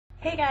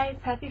Hey guys,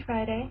 happy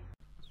Friday.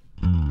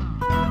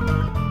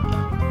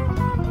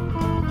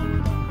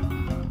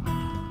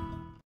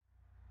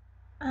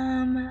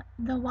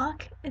 The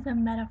walk is a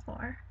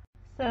metaphor.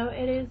 So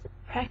it is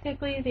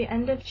practically the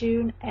end of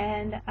June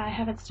and I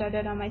haven't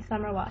started on my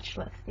summer watch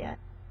list yet.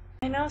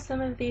 I know some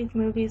of these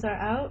movies are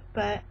out,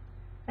 but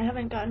I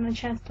haven't gotten a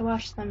chance to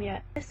watch them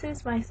yet. This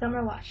is my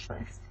summer watch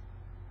list,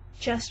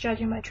 just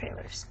judging by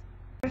trailers.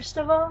 First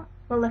of all,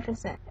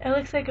 Maleficent. It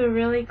looks like a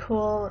really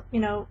cool,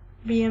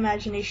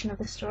 reimagination of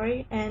the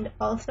story, and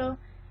also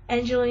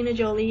Angelina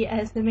Jolie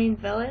as the main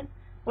villain.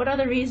 What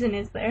other reason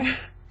is there?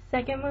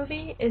 Second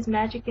movie is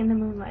Magic in the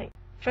Moonlight.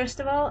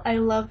 First of all, I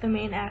love the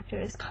main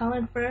actors.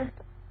 Colin Firth,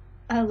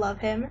 I love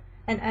him,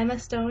 and Emma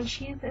Stone,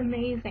 she's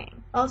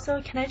amazing.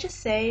 Also, can I just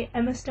say,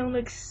 Emma Stone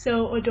looks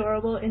so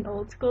adorable in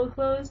old school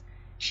clothes.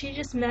 She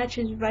just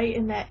matches right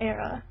in that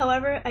era.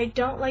 However, I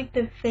don't like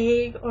the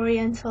vague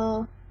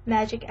oriental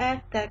magic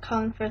act that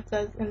Colin Firth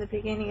does in the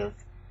beginning of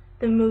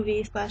the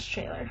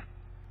movie/trailer.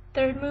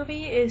 Third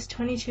movie is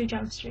 22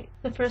 Jump Street.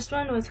 The first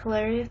one was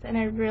hilarious and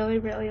I really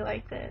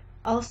liked it.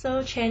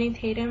 Also, Channing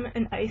Tatum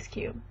and Ice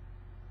Cube.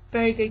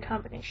 Very good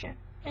combination.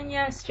 And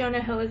yes,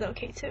 Jonah Hill is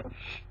okay too.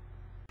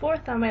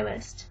 Fourth on my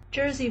list,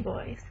 Jersey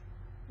Boys.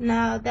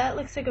 Now that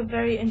looks like a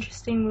very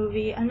interesting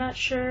movie. I'm not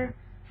sure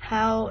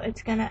how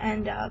it's gonna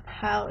end up,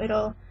 how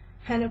it'll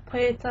kind of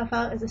play itself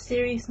out as a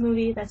serious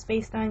movie that's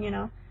based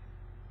on,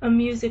 a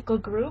musical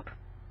group,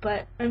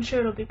 but I'm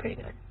sure it'll be pretty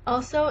good.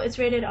 Also, it's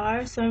rated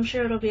R, so I'm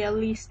sure it'll be at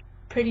least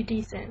pretty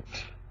decent.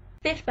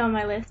 Fifth on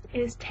my list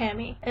is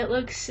Tammy. It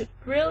looks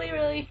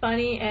really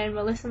funny and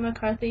Melissa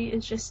McCarthy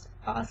is just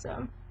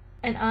awesome.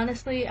 And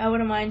honestly, I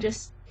wouldn't mind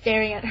just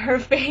staring at her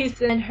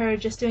face and her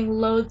just doing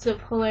loads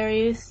of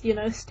hilarious,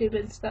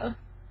 stupid stuff.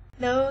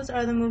 Those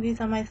are the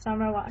movies on my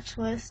summer watch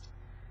list.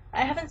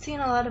 I haven't seen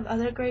a lot of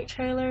other great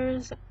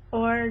trailers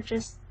or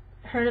just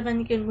heard of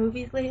any good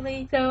movies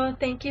lately, so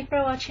thank you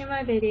for watching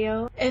my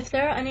video. If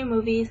there are any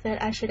movies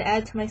that I should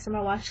add to my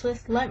summer watch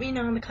list, let me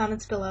know in the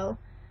comments below.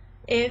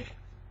 If,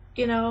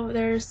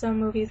 there's some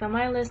movies on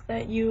my list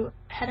that you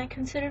hadn't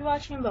considered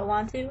watching but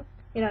want to,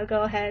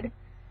 go ahead.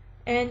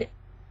 And,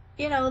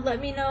 let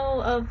me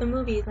know of the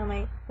movies on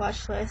my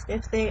watch list.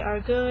 If they are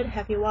good,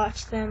 have you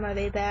watched them, are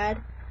they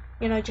bad?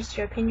 Just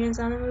your opinions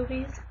on the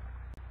movies.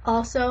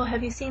 Also,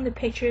 have you seen the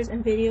pictures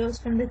and videos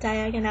from the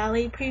Diagon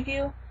Alley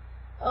Preview?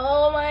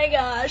 Oh my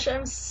gosh,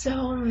 I'm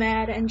so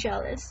mad and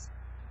jealous.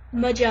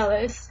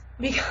 Majealous,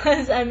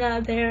 because I'm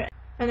not there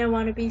and I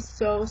want to be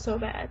so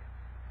bad.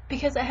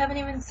 Because I haven't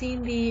even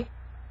seen the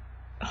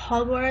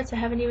Hogwarts, I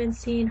haven't even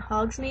seen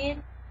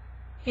Hogsmeade,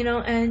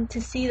 and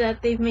to see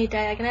that they've made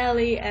Diagon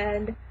Alley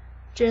and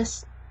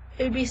just,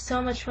 it would be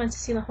so much fun to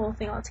see the whole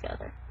thing all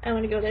together. I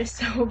want to go there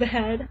so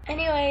bad.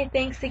 Anyway,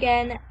 thanks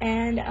again,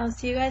 and I'll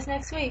see you guys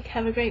next week.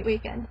 Have a great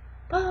weekend.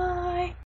 Bye!